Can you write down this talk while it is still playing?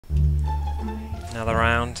Another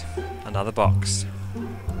round, another box.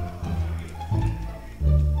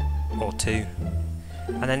 Or two.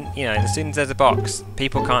 And then, you know, as soon as there's a box,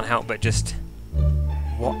 people can't help but just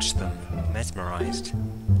watch them, mesmerised.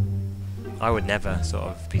 I would never sort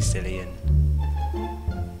of be silly and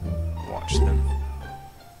watch them,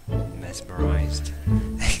 mesmerised.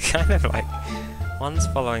 Kind of like, one's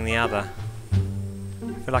following the other.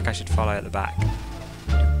 I feel like I should follow at the back.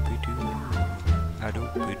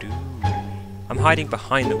 I'm hiding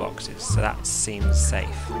behind the boxes, so that seems safe.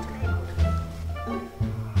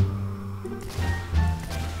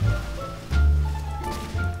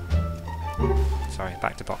 Sorry,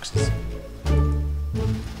 back to boxes.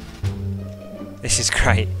 This is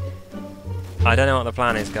great. I don't know what the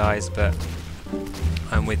plan is, guys, but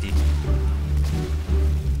I'm with you.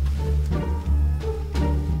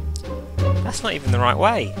 That's not even the right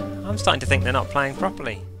way. I'm starting to think they're not playing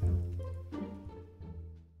properly.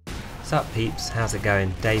 Sup peeps, how's it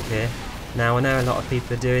going? Dave here. Now I know a lot of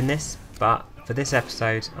people are doing this, but for this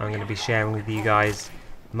episode I'm going to be sharing with you guys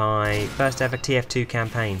my first ever TF2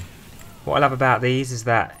 campaign. What I love about these is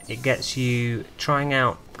that it gets you trying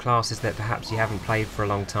out classes that perhaps you haven't played for a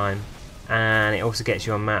long time, and it also gets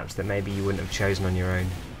you on maps that maybe you wouldn't have chosen on your own.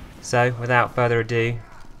 So without further ado,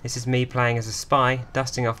 this is me playing as a spy,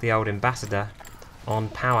 dusting off the old ambassador on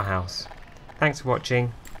Powerhouse. Thanks for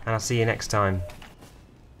watching, and I'll see you next time.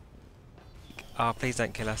 Oh, please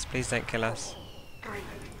don't kill us, please don't kill us. 3,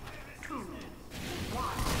 2, 1.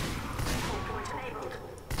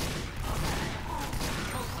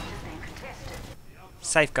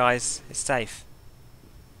 Safe, guys, it's safe.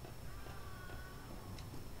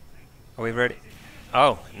 Are we ready?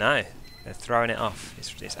 Oh, no, they're throwing it off.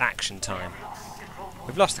 It's action time.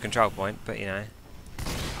 We've lost the control point, but you know.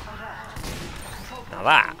 Now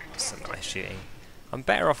that's some nice shooting. I'm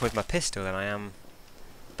better off with my pistol than I am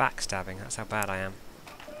backstabbing. That's how bad I am.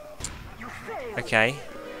 Okay.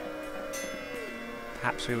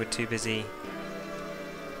 Perhaps we were too busy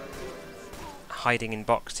hiding in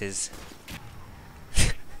boxes.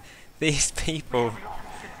 These people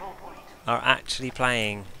are actually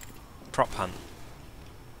playing prop hunt.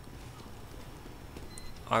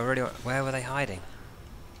 I really want... Where were they hiding?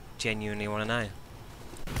 Genuinely want to know.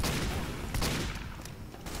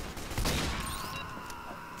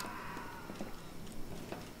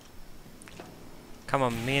 Come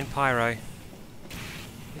on, me and Pyro.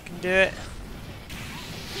 We can do it.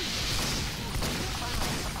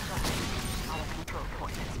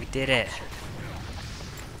 We did it.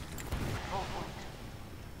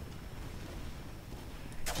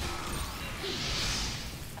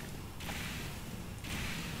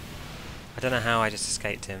 I don't know how I just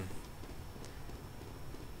escaped him.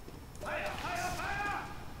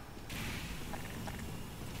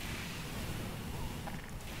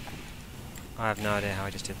 I have no idea how I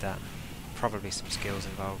just did that. Probably some skills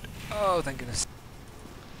involved. Oh, thank goodness.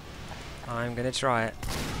 I'm gonna try it.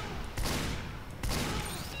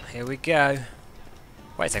 Here we go.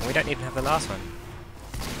 Wait a second, we don't even have the last one.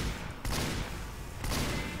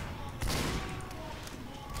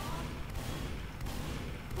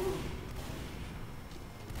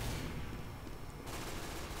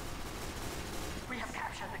 We have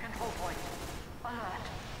captured the control point. Alert!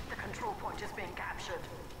 The control point is being captured.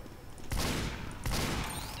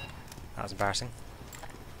 That was embarrassing.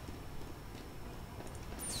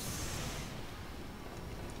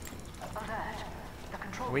 Alert! The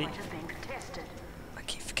control point is being contested. I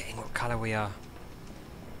keep forgetting what colour we are.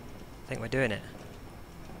 I think we're doing it.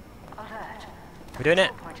 Alert! We're doing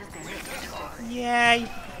it! Point is being contested. Yay!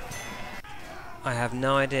 I have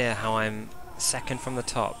no idea how I'm second from the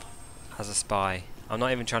top as a spy. I'm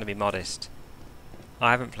not even trying to be modest.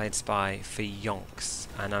 I haven't played spy for yonks,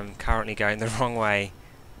 and I'm currently going the wrong way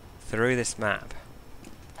through this map.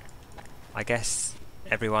 I guess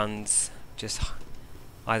everyone's just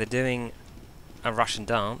either doing a Russian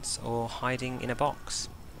dance or hiding in a box.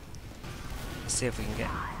 Let's see if we can get...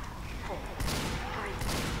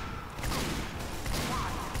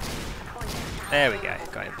 There we go,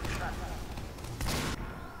 got him.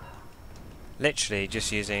 Literally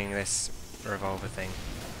just using this revolver thing.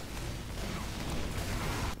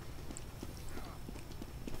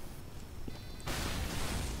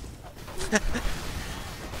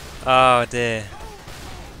 Oh dear.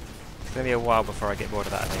 It's going to be a while before I get bored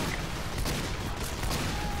of that, I think.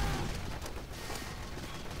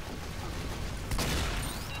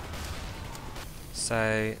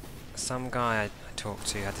 So, some guy I talked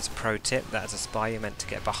to had this pro tip that as a spy you're meant to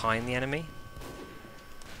get behind the enemy.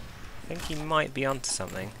 I think he might be onto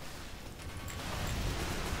something.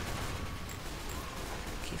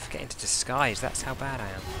 I keep forgetting to disguise, that's how bad I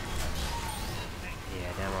am.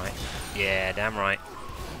 Yeah, damn right. Yeah, damn right.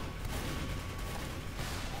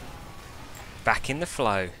 Back in the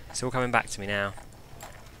flow. It's all coming back to me now.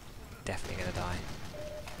 Definitely gonna die.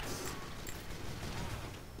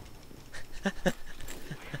 I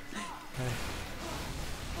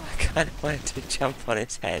kind of wanted to jump on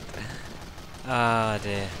its head. Ah,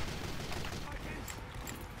 dear.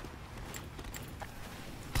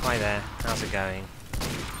 Hi there, how's it going?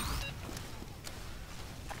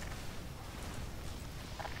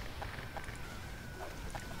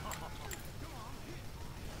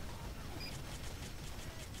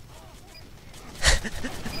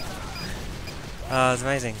 Oh, it's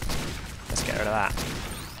amazing. Let's get rid of that.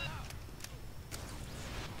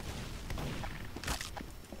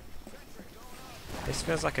 This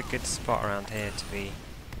feels like a good spot around here to be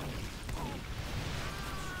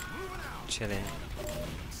chilling.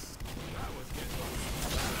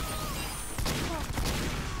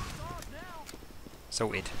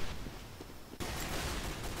 Sorted.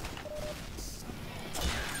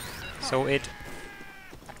 Sorted.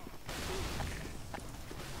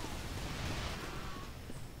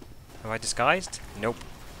 Have I disguised? Nope.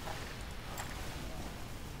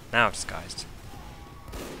 Now I've disguised.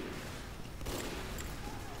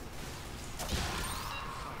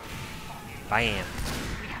 Bam.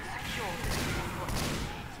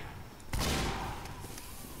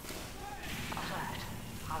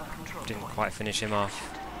 Didn't quite finish him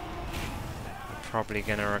off. I'm probably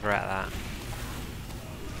gonna regret that.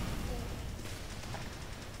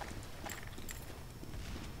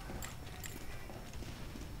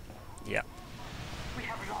 Yep. We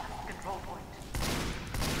have lost control point.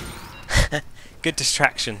 Good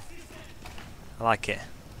distraction. I like it.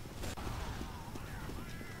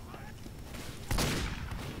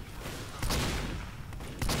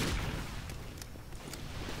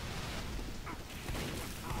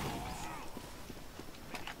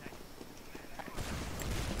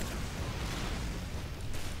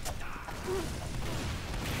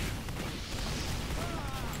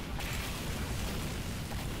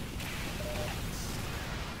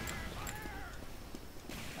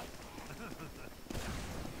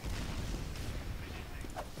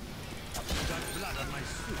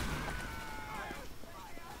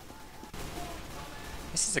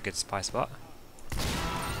 This is a good spy spot.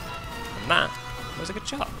 And that was a good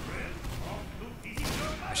shot.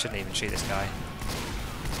 I shouldn't even shoot this guy.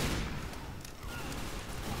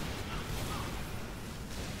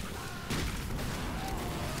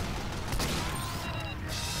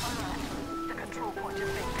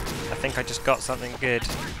 I think I just got something good. And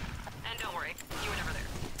don't worry, you were never there.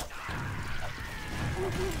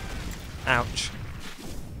 Ouch.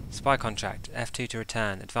 Spy contract. F2 to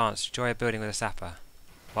return. Advanced. Destroy a building with a sapper.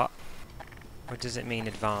 What? What does it mean,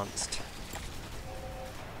 advanced?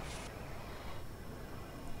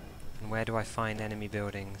 And where do I find enemy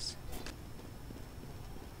buildings?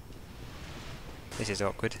 This is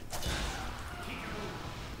awkward.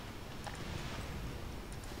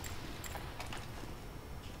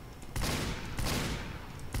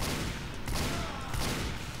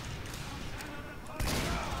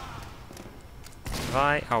 Have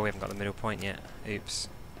I? Oh, we haven't got the middle point yet. Oops.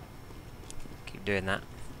 Keep doing that.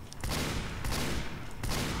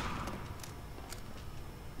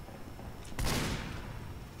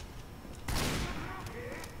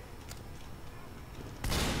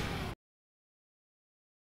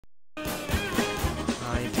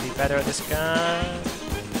 I need to be better at this gun.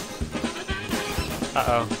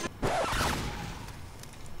 Uh-oh.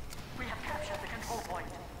 We have captured the control point.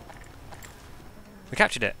 We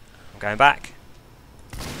captured it. I'm going back.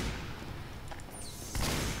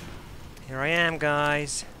 Here I am,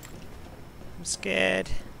 guys. I'm scared.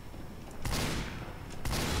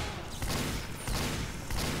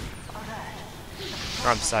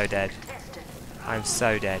 I'm so dead. I'm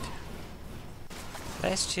so dead.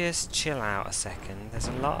 Let's just chill out a second. There's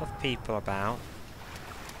a lot of people about.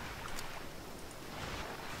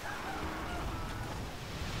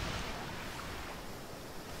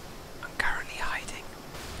 I'm currently hiding.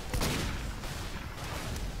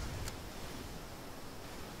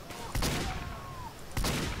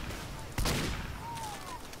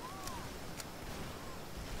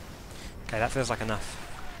 Okay, that feels like enough.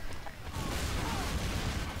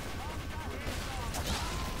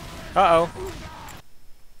 Uh-oh.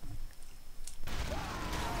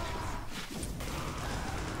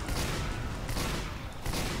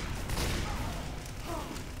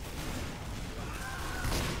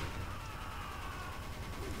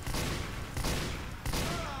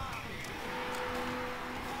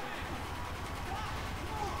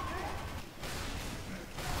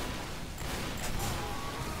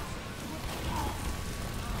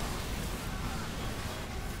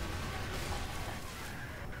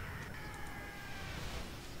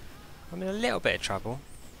 I'm in a little bit of trouble.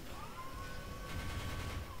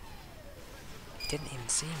 He didn't even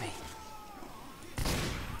see me.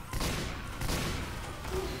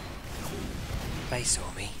 They saw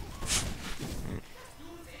me.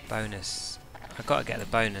 Bonus. I've got to get the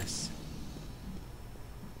bonus.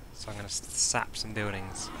 So I'm going to sap some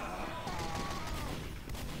buildings.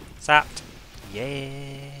 Sapped!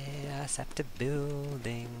 Yeah, I sapped a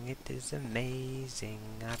building. It is amazing.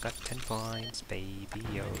 I got 10 points, baby.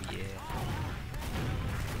 Oh yeah.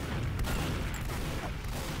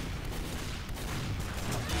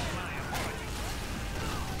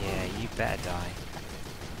 Yeah, you better die.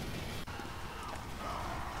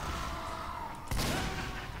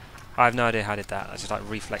 I have no idea how I did that. That's just like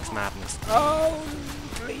reflex madness. Oh,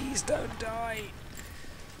 please don't die.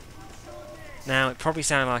 Now, it probably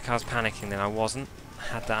sounded like I was panicking, then I wasn't.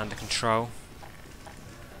 I had that under control.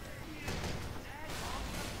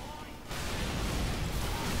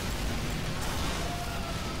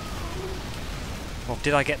 Well,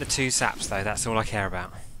 did I get the 2 saps though? That's all I care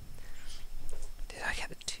about. Did I get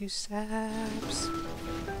the 2 saps?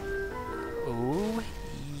 Oh,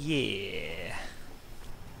 yeah.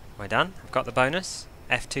 Am I done? I've got the bonus.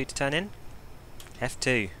 F2 to turn in.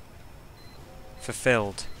 F2.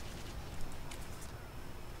 Fulfilled.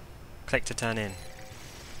 Click to turn in.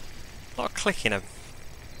 A lot of clicking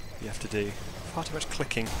you have to do. Far too much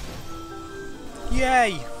clicking.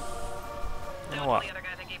 Yay! Now what?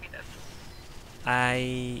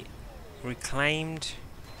 A reclaimed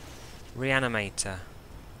reanimator.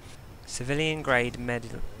 Civilian grade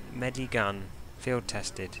medigun. Field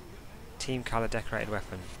tested. Team colour decorated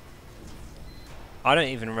weapon. I don't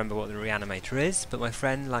even remember what the reanimator is, but my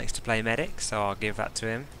friend likes to play medic, so I'll give that to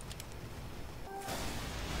him.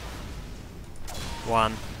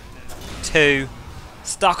 1, 2,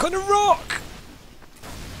 stuck on a rock!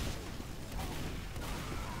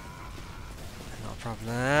 Not a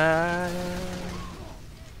problem.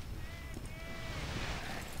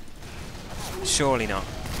 Surely not.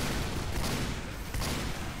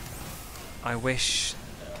 I wish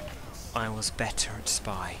I was better at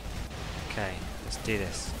spy. Okay, let's do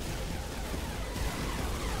this.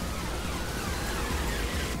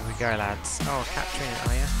 Here we go, lads. Oh, capturing it,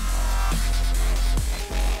 are you?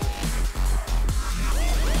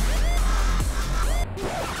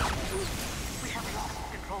 We have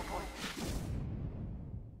lost control point.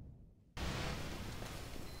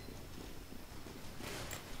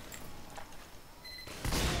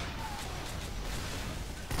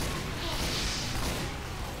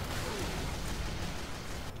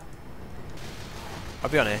 I'll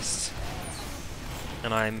be honest,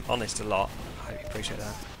 and I'm honest a lot. I hope you appreciate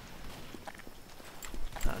that.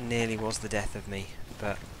 That nearly was the death of me,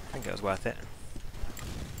 but I think it was worth it.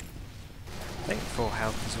 I think 4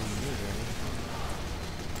 health is all you need, really.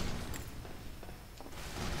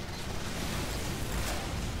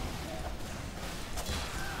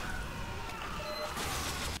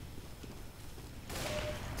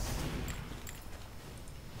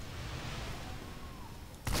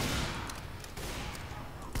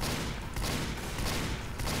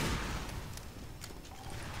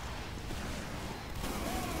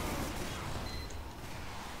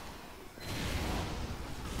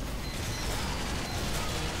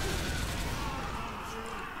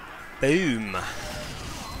 Boom!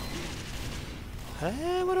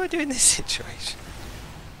 What do I do in this situation?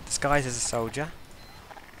 Disguise as a soldier.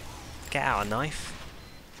 Get out a knife.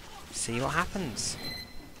 See what happens.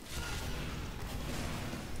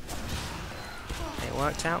 It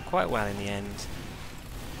worked out quite well in the end.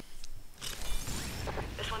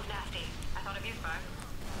 This one's nasty. I thought of you, Spy.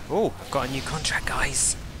 Oh, I've got a new contract,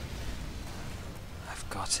 guys. I've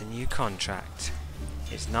got a new contract.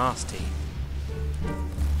 It's nasty.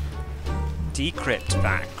 Decrypt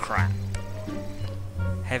that crap.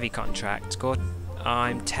 Heavy contract. God,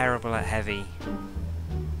 I'm terrible at heavy.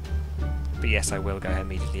 But yes, I will go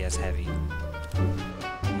immediately as heavy.